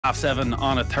7:30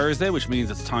 on a Thursday, which means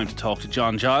it's time to talk to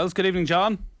John Giles. Good evening,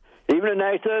 John. Evening,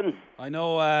 Nathan. I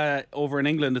know over in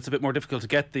England it's a bit more difficult to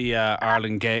get the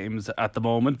Ireland games at the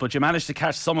moment, but you managed to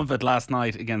catch some of it last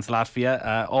night against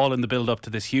Latvia, all in the build-up to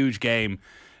this huge game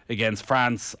against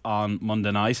France on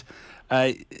Monday night.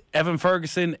 Evan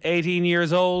Ferguson, 18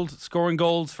 years old, scoring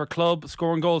goals for club,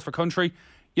 scoring goals for country.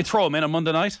 You throw him in on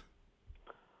Monday night?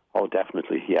 Oh,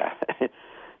 definitely, yeah.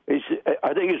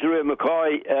 I think he's a real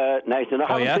McCoy, Nathan.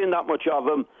 I haven't seen that much of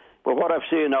him, but what I've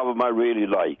seen of him I really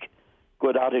like.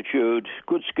 Good attitude,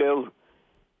 good skill,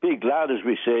 big lad as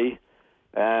we see,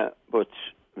 but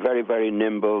very, very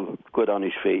nimble, good on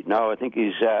his feet. No, I think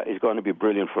he's going to be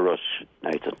brilliant for us,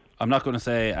 Nathan. I'm not going to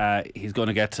say he's going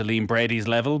to get to Liam Brady's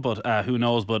level, but who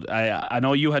knows. But I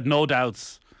know you had no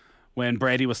doubts when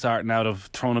Brady was starting out of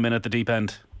throwing him in at the deep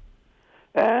end.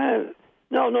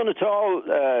 No, none at all.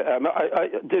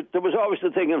 There was always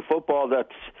the thing in football that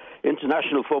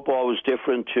international football was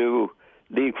different to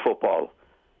league football.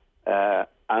 And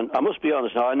I must be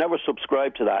honest now, I never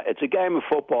subscribed to that. It's a game of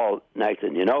football,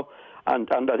 Nathan, you know. And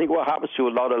I think what happens to a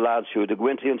lot of lads who go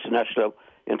into the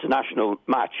international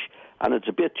match, and it's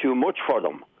a bit too much for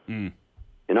them.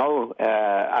 You know,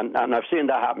 and I've seen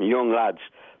that happen, young lads.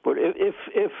 But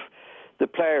if the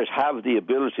players have the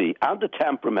ability and the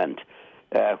temperament,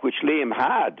 which Liam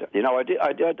had, you know,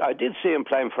 I did see him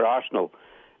playing for Arsenal.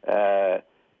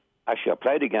 Actually, I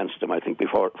played against him, I think,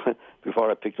 before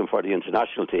I picked him for the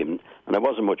international team, and I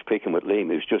wasn't much picking with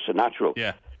Liam. He was just a natural.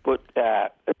 Yeah. But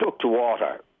it took to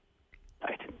water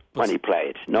when he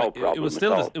played. No problem. It was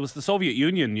still it was the Soviet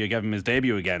Union you gave him his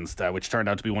debut against, which turned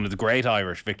out to be one of the great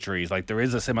Irish victories. Like, there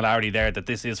is a similarity there that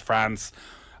this is France,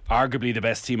 arguably the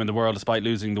best team in the world, despite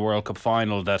losing the World Cup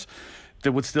final. That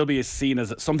there would still be seen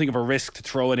as something of a risk to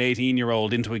throw an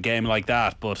 18-year-old into a game like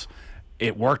that, but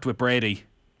it worked with Brady.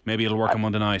 Maybe it'll work on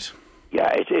Monday night.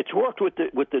 Yeah, it's worked with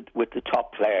the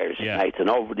top players, Nathan,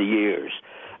 over the years.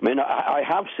 I mean, I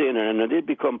have seen it, and it did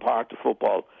become part of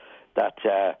football that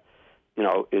you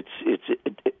know,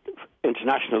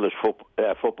 international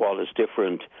football is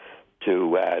different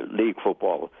to league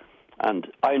football, and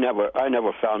I never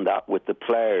found that with the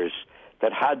players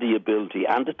that had the ability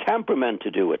and the temperament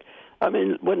to do it. I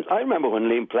mean, I remember when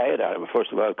Liam played at him,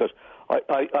 first of all, because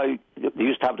I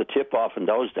used to have the tip off in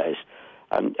those days,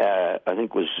 and I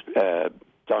think it was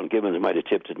Don Gibbons might have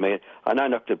tipped it me, and I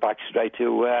knocked it back straight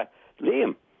to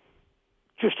Liam,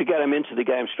 just to get him into the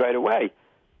game straight away,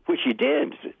 which he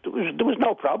did. There was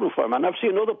no problem for him. And I've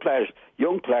seen other players,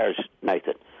 young players,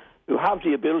 Nathan, who have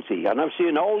the ability, and I've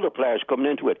seen older players coming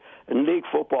into it in league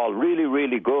football, really,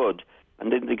 really good,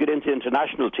 and then they get into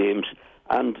international teams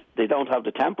and they don't have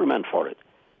the temperament for it.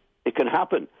 It can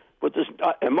happen. But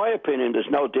in my opinion, there's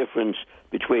no difference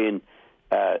between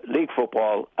league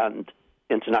football and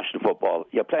international football.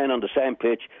 You're playing on the same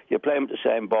pitch, you're playing with the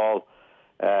same ball,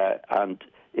 and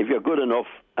if you're good enough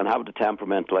and have the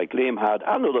temperament like Liam had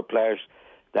and other players,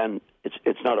 then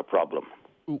it's not a problem.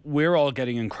 We're all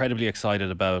getting incredibly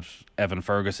excited about Evan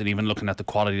Ferguson, even looking at the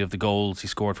quality of the goals he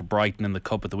scored for Brighton in the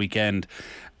Cup at the weekend.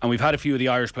 And we've had a few of the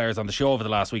Irish players on the show over the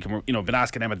last week, and we've been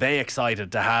asking them, are they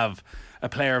excited to have a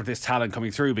player of this talent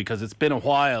coming through? Because it's been a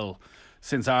while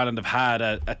since Ireland have had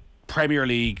a Premier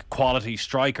League quality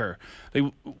striker.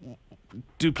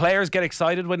 Do players get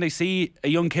excited when they see a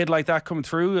young kid like that coming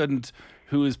through and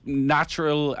who is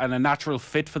natural and a natural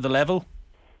fit for the level?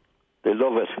 They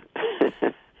love it.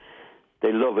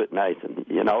 They love it, Nathan.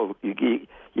 You know,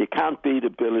 you can't beat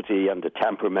ability and the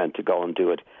temperament to go and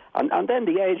do it. And then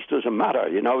the age doesn't matter,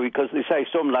 you know, because they say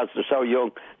some lads are so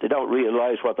young they don't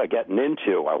realise what they're getting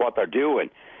into or what they're doing.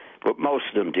 But most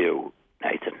of them do,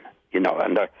 Nathan. You know,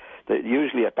 and they're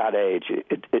usually at that age,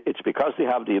 it's because they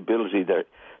have the ability that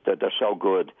they're so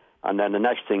good. And then the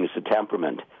next thing is the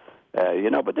temperament.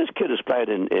 You know, but this kid has played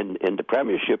in the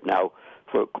Premiership now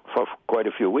for quite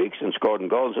a few weeks and scored in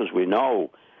goals, as we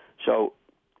know. So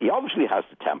he obviously has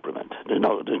the temperament. There's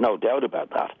no doubt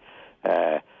about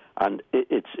that. And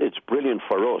it's brilliant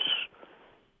for us.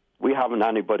 We haven't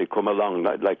anybody come along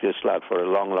like this lad for a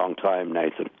long, long time,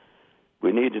 Nathan.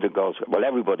 We needed a goal scorer. Well,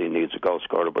 everybody needs a goal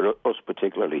scorer, but us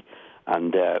particularly.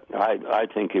 And I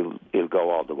think he'll go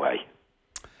all the way.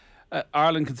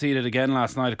 Ireland conceded again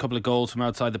last night, a couple of goals from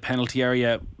outside the penalty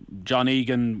area. John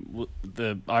Egan,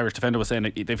 the Irish defender, was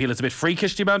saying they feel it's a bit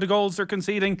freakish, the amount of goals they're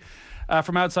conceding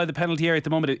from outside the penalty area at the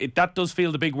moment. That does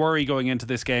feel the big worry going into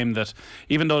this game, that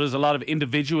even though there's a lot of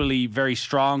individually very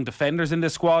strong defenders in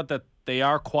this squad, that they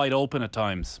are quite open at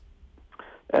times.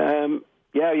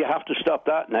 Yeah, you have to stop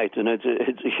that, Nathan. It's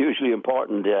a hugely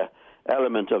important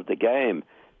element of the game.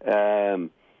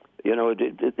 You know,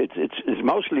 it's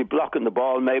mostly blocking the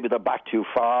ball. Maybe they're back too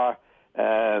far.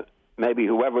 Maybe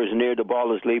whoever is near the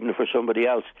ball is leaving it for somebody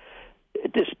else.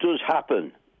 This does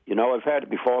happen. You know, I've heard it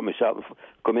before myself.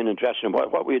 Come in and dress him.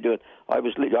 What were you doing? I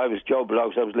was Joe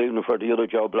Bloggs. I was leaving it for the other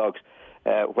Joe Bloggs.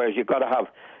 Whereas you've got to have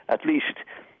at least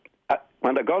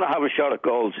when they're going to have a shot at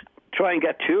goals, try and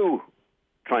get two,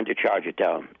 trying to charge it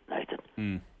down,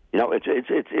 Nathan. You know,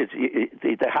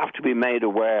 they have to be made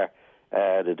aware,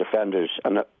 the defenders,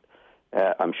 and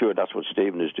I'm sure that's what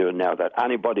Stephen is doing now. That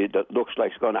anybody that looks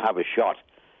like it's going to have a shot,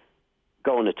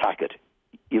 go and attack it.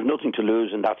 You've nothing to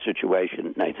lose in that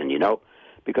situation, Nathan. You know.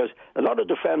 Because a lot of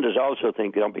defenders also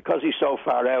think, you know, because he's so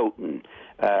far out and,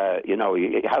 you know,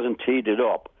 he hasn't teed it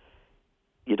up,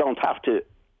 you don't have to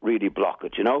really block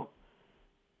it, you know?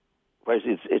 Whereas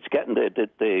it's getting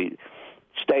the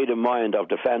state of mind of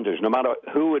defenders. No matter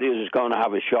who it is going to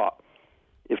have a shot,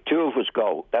 if two of us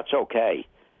go, that's okay.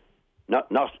 None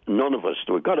of us.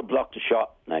 We've got to block the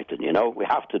shot, Nathan, you know? We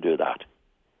have to do that.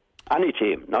 Any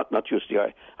team, not just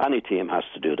the any team has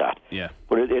to do that. Yeah.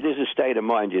 But it is a state of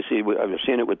mind. You see, I've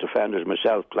seen it with defenders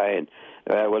myself playing.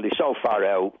 Well, he's so far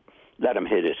out, let him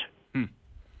hit it,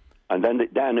 and then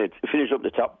it finishes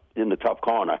up in the top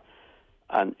corner,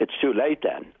 and it's too late.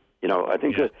 Then you know, I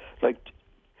think that, like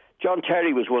John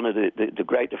Terry was one of the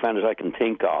great defenders I can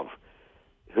think of,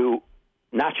 who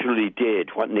naturally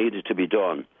did what needed to be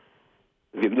done.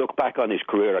 If you look back on his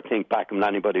career, I think back on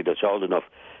anybody that's old enough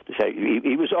to say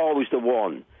he was always the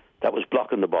one that was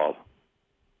blocking the ball.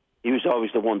 He was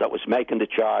always the one that was making the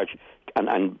charge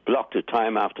and blocked it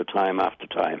time after time after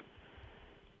time.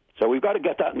 So we've got to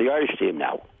get that in the Irish team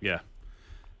now. Yeah.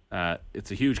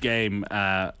 It's a huge game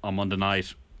on Monday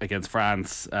night against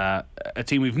France, a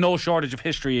team we've no shortage of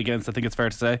history against, I think it's fair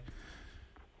to say.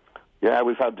 Yeah,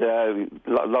 we've had a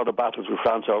lot of battles with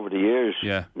France over the years.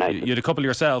 Yeah, you had a couple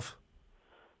yourself.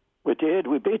 We did.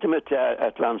 We beat them at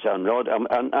Lansdowne Road,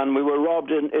 and we were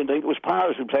robbed in I think it was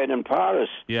Paris. We played in Paris.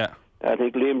 Yeah. I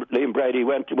think Liam Brady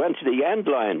went to the end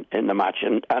line in the match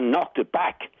and knocked it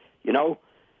back, you know.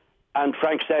 And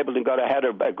Frank Stapleton got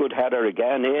a good header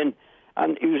again in,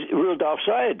 and he was ruled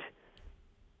offside.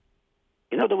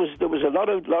 You know, there was a lot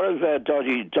of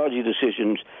dodgy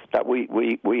decisions that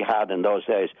we had in those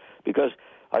days, because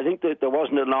I think that there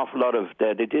wasn't an awful lot of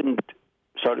they didn't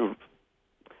sort of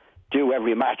do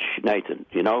every match, Nathan,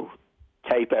 you know,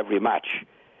 tape every match.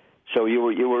 So you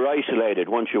were isolated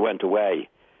once you went away.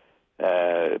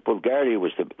 Bulgaria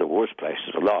was the worst place.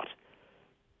 There's a lot.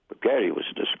 Bulgaria was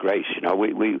a disgrace, you know.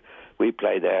 We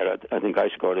played there. I think I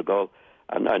scored a goal,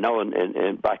 and I know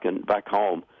back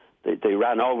home they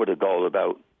ran over the goal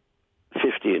about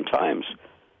 15 times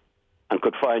and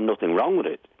could find nothing wrong with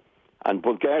it. And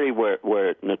Bulgaria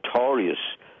were notorious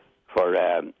for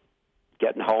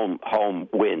getting home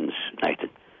wins, Nathan,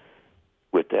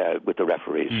 with the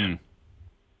referees.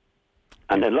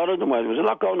 And a lot of them, there was a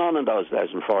lot going on in those days,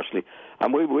 unfortunately,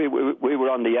 and we were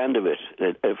on the end of it.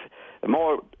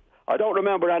 I don't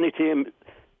remember any team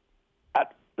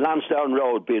at Lansdowne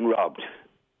Road being robbed,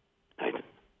 Nathan.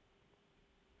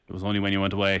 It was only when you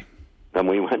went away. And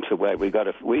we went away. We got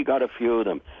a few of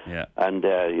them. Yeah. And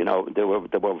you know, they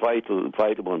were vital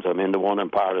ones. I mean, the one in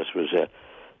Paris was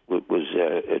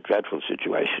a dreadful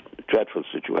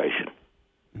situation.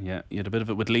 Yeah, you had a bit of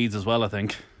it with Leeds as well, I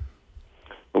think.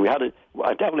 We had it.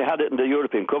 I definitely had it in the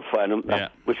European Cup final,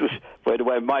 which was, by the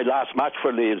way, my last match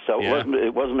for Leeds. So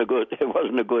it wasn't a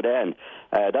good end.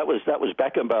 That was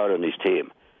Beckenbauer and his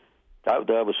team. That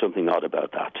was something odd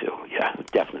about that too. Yeah,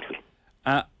 definitely.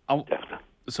 Definitely.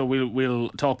 So we'll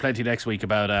talk plenty next week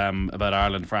about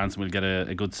Ireland, France, and we'll get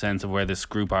a good sense of where this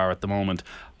group are at the moment.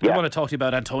 I want to talk to you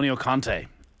about Antonio Conte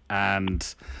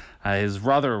and his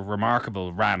rather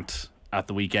remarkable rant at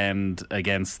the weekend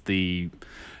against the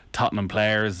Tottenham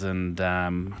players, and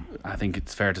I think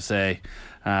it's fair to say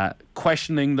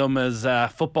questioning them as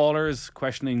footballers,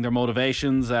 questioning their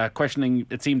motivations, questioning,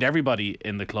 it seemed, everybody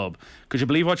in the club. Could you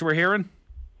believe what you were hearing?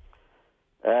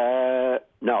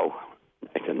 No.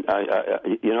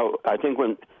 I think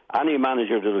when any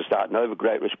manager does that, and I have a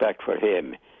great respect for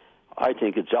him, I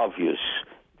think it's obvious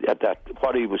that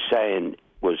what he was saying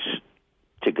was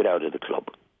to get out of the club,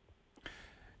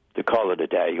 to call it a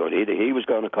day. Or either he was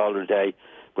going to call it a day,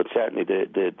 but certainly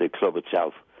the club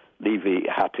itself, Levy,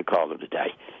 had to call it a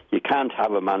day. You can't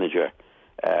have a manager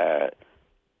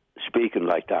speaking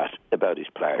like that about his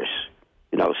players.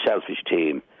 You know, selfish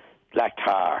team, lacked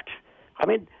heart. I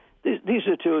mean, these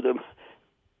are two of them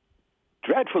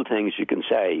dreadful things you can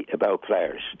say about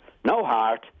players. No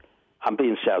heart and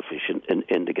being selfish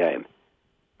in the game.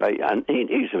 Right? And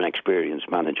he's an experienced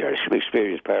manager, an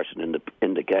experienced person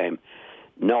in the game.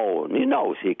 he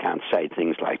knows he can't say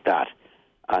things like that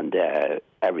and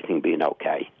everything being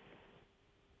okay.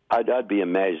 I'd be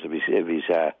amazed if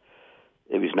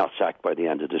he's not sacked by the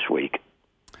end of this week.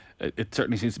 It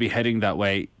certainly seems to be heading that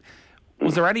way.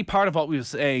 Was there any part of what we were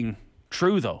saying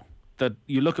true, though? That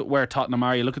you look at where Tottenham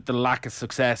are, you look at the lack of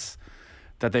success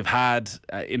that they've had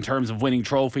in terms of winning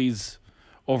trophies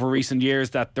over recent years,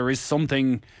 that there is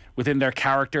something within their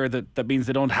character that means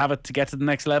they don't have it to get to the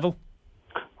next level?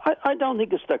 I don't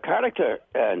think it's their character,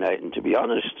 Nathan, to be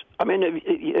honest. I mean,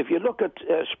 if you look at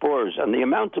Spurs and the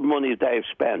amount of money they've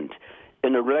spent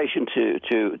in relation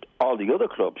to all the other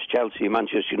clubs, Chelsea,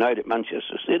 Manchester United,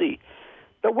 Manchester City,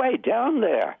 they're way down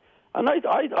there. And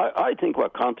I think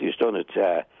what Conte has done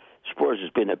at Spurs has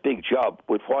been a big job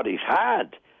with what he's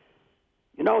had.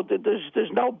 You know,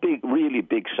 there's no really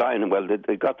big signing. Well,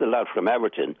 they got the lad from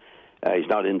Everton. He's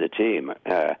not in the team.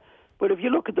 But if you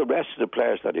look at the rest of the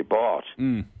players that he bought,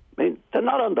 I mean, they're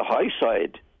not on the high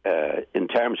side in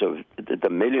terms of the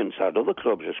millions that other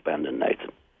clubs are spending,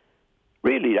 Nathan.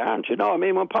 Really aren't. You know, I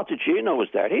mean, when Pochettino was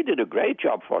there, he did a great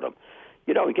job for them.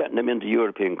 You know, getting them into the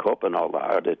European Cup and all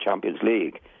that, or the Champions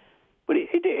League. But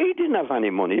he didn't have any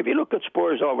money. If you look at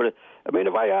Spurs over it, I mean,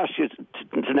 if I asked you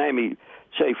to name me,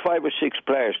 say, 5 or 6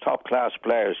 players, top-class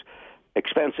players,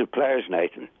 expensive players,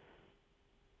 Nathan,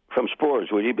 from Spurs,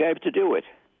 would you be able to do it?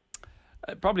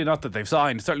 Probably not that they've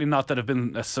signed. Certainly not that have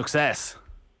been a success.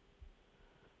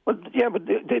 Well, yeah, but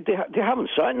they haven't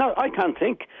signed. No, I can't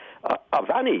think of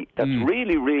any that's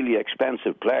really, really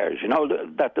expensive players. You know,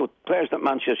 that the players that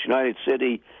Manchester United,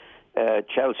 City,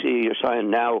 Chelsea are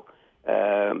signing now.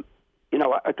 You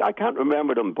know, I can't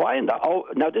remember them buying that. Oh,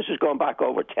 now this is going back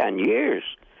over 10 years,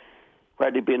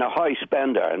 where they've been a high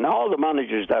spender, and all the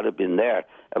managers that have been there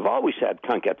have always said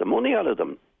can't get the money out of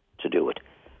them to do it.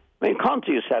 I mean, Conte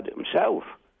has said it himself.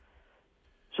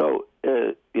 So,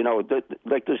 you know,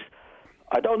 like there's.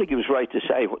 I don't think he was right to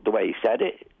say the way he said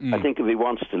it. I think if he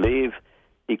wants to leave,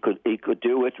 he could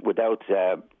do it without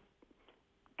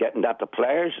getting at the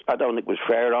players. I don't think it was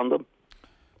fair on them.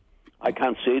 I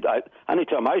can't see it.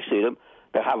 Anytime I see them,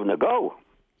 they're having a go.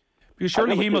 Because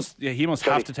surely he must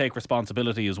have to take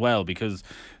responsibility as well, because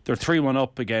they're 3-1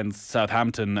 up against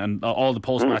Southampton, and all the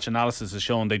post-match analysis has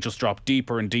shown they just dropped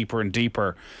deeper and deeper and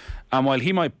deeper. And while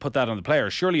he might put that on the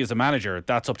players, surely as a manager,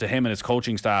 that's up to him and his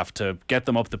coaching staff to get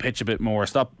them up the pitch a bit more,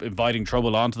 stop inviting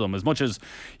trouble onto them. As much as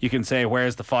you can say,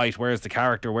 where's the fight, where's the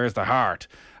character, where's the heart,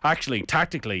 actually,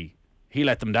 tactically, he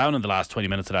let them down in the last 20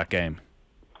 minutes of that game.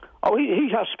 Oh, he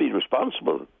has to be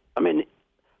responsible. I mean,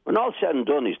 when all's said and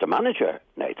done, he's the manager,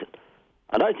 Nathan.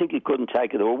 And I think he couldn't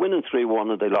take it. They were winning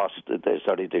 3-1 and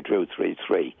they drew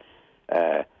 3-3.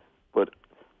 But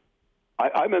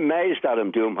I'm amazed at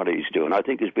him doing what he's doing. I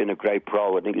think he's been a great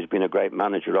pro. I think he's been a great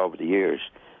manager over the years.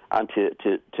 And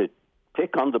to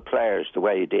pick on the players the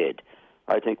way he did,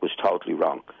 I think was totally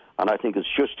wrong. And I think it's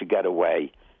just to get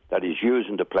away that he's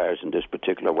using the players in this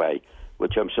particular way,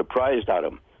 which I'm surprised at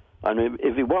him. And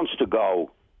if he wants to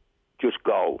go, just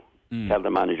go. Tell the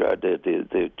manager,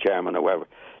 the chairman or whoever,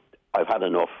 I've had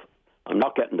enough. I'm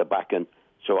not getting the backing,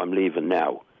 so I'm leaving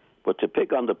now. But to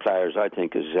pick on the players, I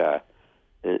think is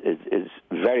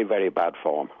very, very bad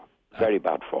form. Very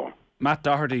bad form. Matt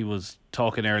Doherty was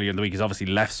talking earlier in the week. He's obviously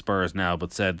left Spurs now,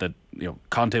 but said that, you know,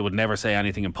 Conte would never say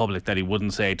anything in public that he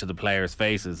wouldn't say to the players'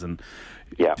 faces. And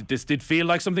this did feel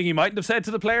like something he mightn't have said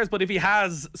to the players. But if he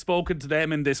has spoken to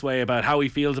them in this way about how he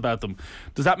feels about them,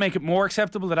 does that make it more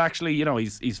acceptable that actually, you know,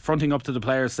 he's fronting up to the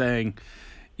players saying,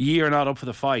 "Ye are not up for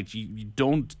the fight. You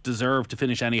don't deserve to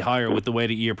finish any higher with the way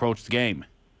that you approach the game"?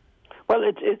 Well,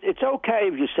 it's okay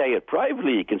if you say it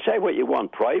privately. You can say what you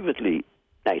want privately,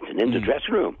 Nathan, in the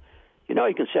dressing room. You know,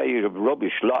 you can say you're a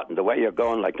rubbish lot and the way you're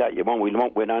going like that, we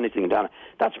won't win anything down.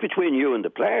 That's between you and the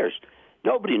players.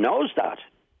 Nobody knows that,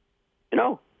 you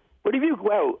know. But if you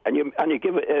go out and you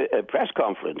give a press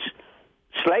conference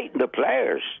slating the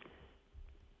players,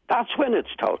 that's when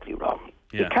it's totally wrong.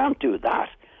 Yeah. You can't do that.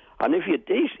 And if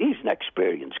he's an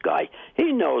experienced guy.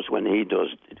 He knows when he does,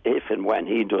 if and when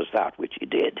he does that, which he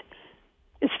did.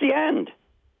 It's the end.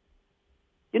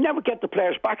 You never get the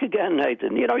players back again,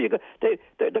 Nathan. You know,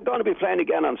 they're going to be playing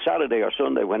again on Saturday or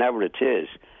Sunday, whenever it is.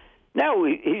 Now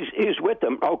he's with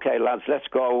them. Okay, lads, let's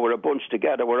go. We're a bunch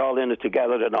together. We're all in it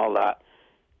together and all that.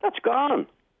 That's gone.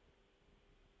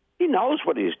 He knows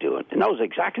what he's doing. He knows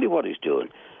exactly what he's doing.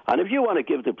 And if you want to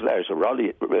give the players a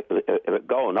rally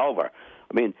going over,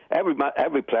 I mean,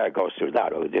 every player goes through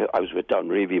that. I was with Don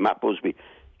Reevy, Matt Busby. You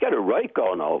get a right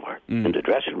going over in the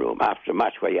dressing room after a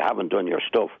match where you haven't done your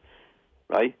stuff.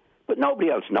 Right? But nobody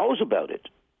else knows about it.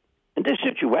 In this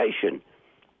situation,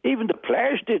 even the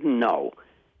players didn't know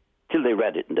till they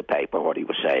read it in the paper, what he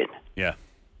was saying. Yeah.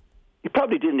 He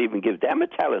probably didn't even give them a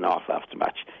telling off after the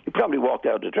match. He probably walked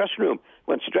out of the dressing room,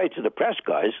 went straight to the press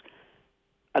guys,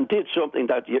 and did something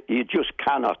that you just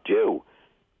cannot do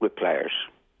with players.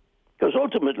 Because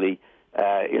ultimately,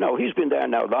 he's been there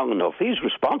now long enough. He's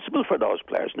responsible for those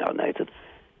players now, Nathan.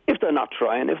 If they're not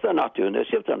trying, if they're not doing this,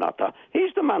 if they're not that,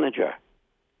 he's the manager.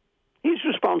 He's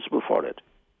responsible for it.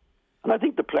 And I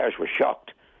think the players were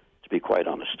shocked, to be quite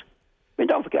honest. I mean,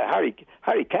 don't forget, Harry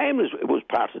Kane was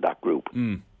part of that group.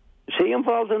 Is he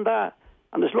involved in that?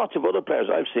 And there's lots of other players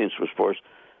I've seen for Spurs,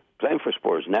 playing for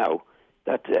Spurs now,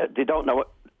 that they don't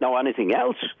know anything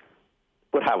else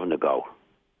but having a go.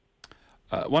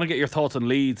 I want to get your thoughts on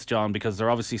Leeds, John, because they're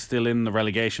obviously still in the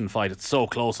relegation fight. It's so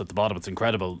close at the bottom. It's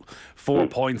incredible. 4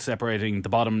 points separating the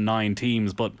bottom 9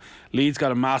 teams. But Leeds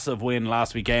got a massive win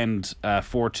last weekend,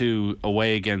 4-2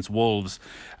 away against Wolves.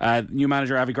 New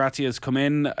manager Avi Grazia has come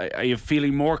in. Are you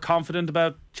feeling more confident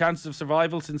about chances of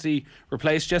survival since he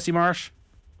replaced Jesse Marsh?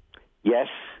 Yes.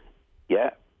 Yeah.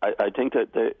 I think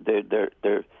that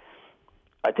they're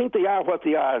I think they are what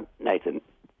they are, Nathan.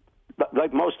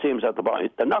 Like most teams at the bottom,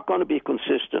 they're not going to be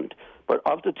consistent. But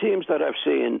of the teams that I've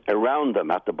seen around them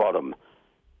at the bottom,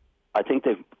 I think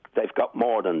they've got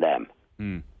more than them.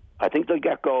 I think they'll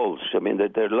get goals. I mean,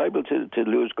 they're liable to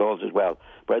lose goals as well.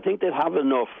 But I think they'll have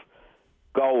enough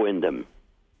go in them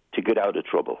to get out of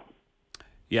trouble.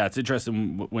 Yeah, it's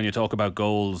interesting when you talk about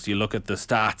goals, you look at the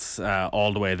stats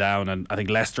all the way down, and I think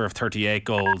Leicester have 38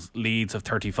 goals, Leeds have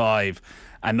 35,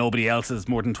 and nobody else has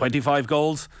more than 25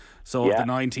 goals. So of the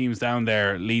 9 teams down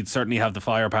there, Leeds certainly have the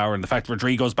firepower, and the fact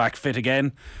Rodrigo's back fit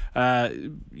again,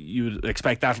 you'd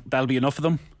expect that'll be enough for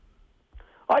them?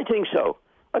 I think so.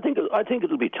 I think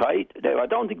it'll be tight. I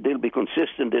don't think they'll be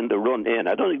consistent in the run in.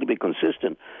 I don't think they'll be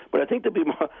consistent, but I think they'll be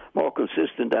more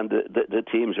consistent than the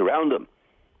teams around them.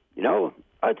 You know,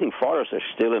 I think Forest are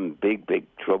still in big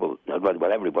trouble.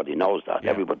 Well, everybody knows that.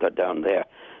 Yeah. Everybody down there.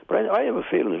 But I have a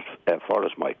feeling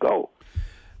Forest might go.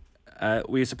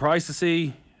 Were you surprised to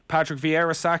see Patrick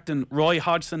Vieira sacked and Roy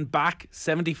Hodgson back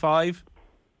 75?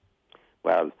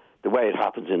 Well, the way it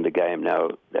happens in the game now,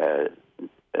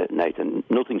 Nathan,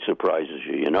 nothing surprises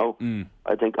you. You know,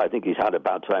 I think he's had a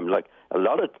bad time. Like a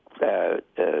lot of they're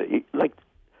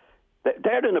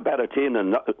in a better team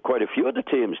than quite a few of the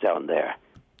teams down there.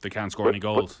 They can't score any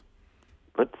goals.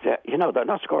 But they're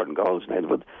not scoring goals,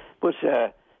 Nathan. But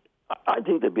I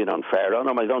think they've been unfair on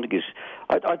him. I don't think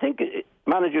I think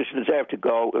managers deserve to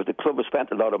go. If the club has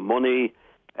spent a lot of money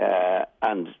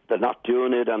and they're not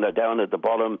doing it and they're down at the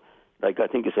bottom, like I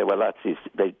think you say, well,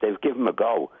 they've given him a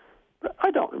go. But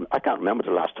I can't remember the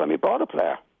last time he bought a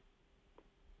player.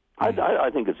 I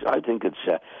think it's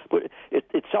but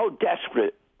it's so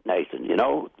desperate, Nathan. You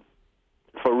know,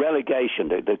 for relegation,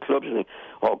 the clubs think,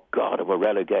 oh God, we're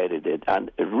relegated,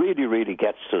 and it really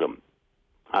gets to them.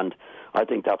 And I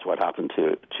think that's what happened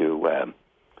to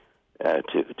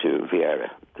Vieira.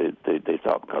 They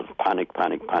thought, because panic,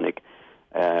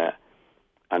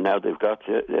 and now they've got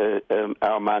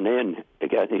our man in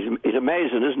again. He's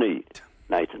amazing, isn't he,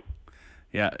 Nathan?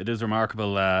 Yeah, it is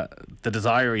remarkable the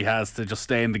desire he has to just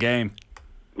stay in the game.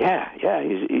 Yeah,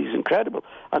 he's incredible,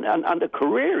 and the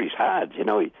career he's had. You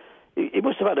know, he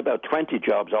must have had about 20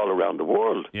 jobs all around the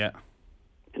world. Yeah.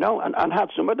 You know, and had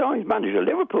some. I know he's managed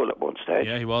Liverpool at one stage.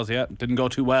 Yeah, he was. Yeah, didn't go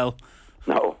too well.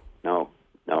 No.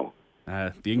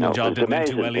 The England job didn't go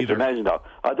too well either. It's amazing, though.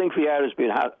 I think Vieira's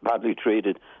been badly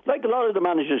treated, like a lot of the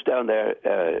managers down there,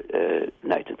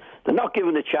 Nathan. They're not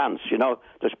given a chance. You know,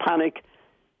 there's panic.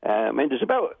 I mean, there's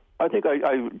about. I think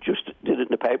I just did it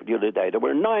in the paper the other day. There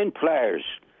were 9 teams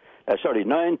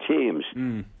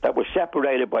that were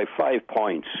separated by 5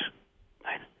 points.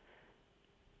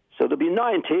 So there'll be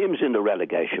 9 teams in the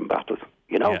relegation battle,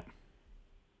 you know. Yeah.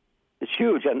 It's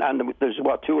huge, and there's, 2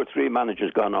 or 3 managers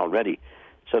gone already.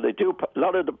 So they do, a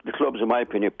lot of the clubs, in my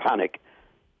opinion, panic.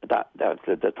 That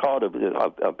the thought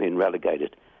of being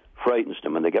relegated frightens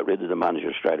them, and they get rid of the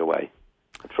manager straight away.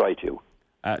 Try to.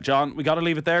 John, we got to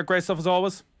leave it there. Great stuff as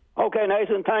always. Okay,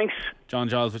 Nathan, thanks. John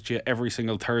Giles with you every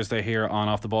single Thursday here on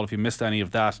Off the Ball. If you missed any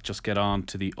of that, just get on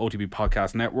to the OTB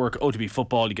Podcast Network. OTB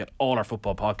Football, you get all our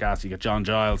football podcasts. You get John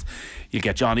Giles, you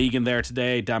get John Egan there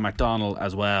today, Dan McDonnell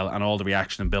as well, and all the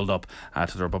reaction and build-up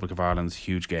to the Republic of Ireland's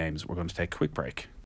huge games. We're going to take a quick break.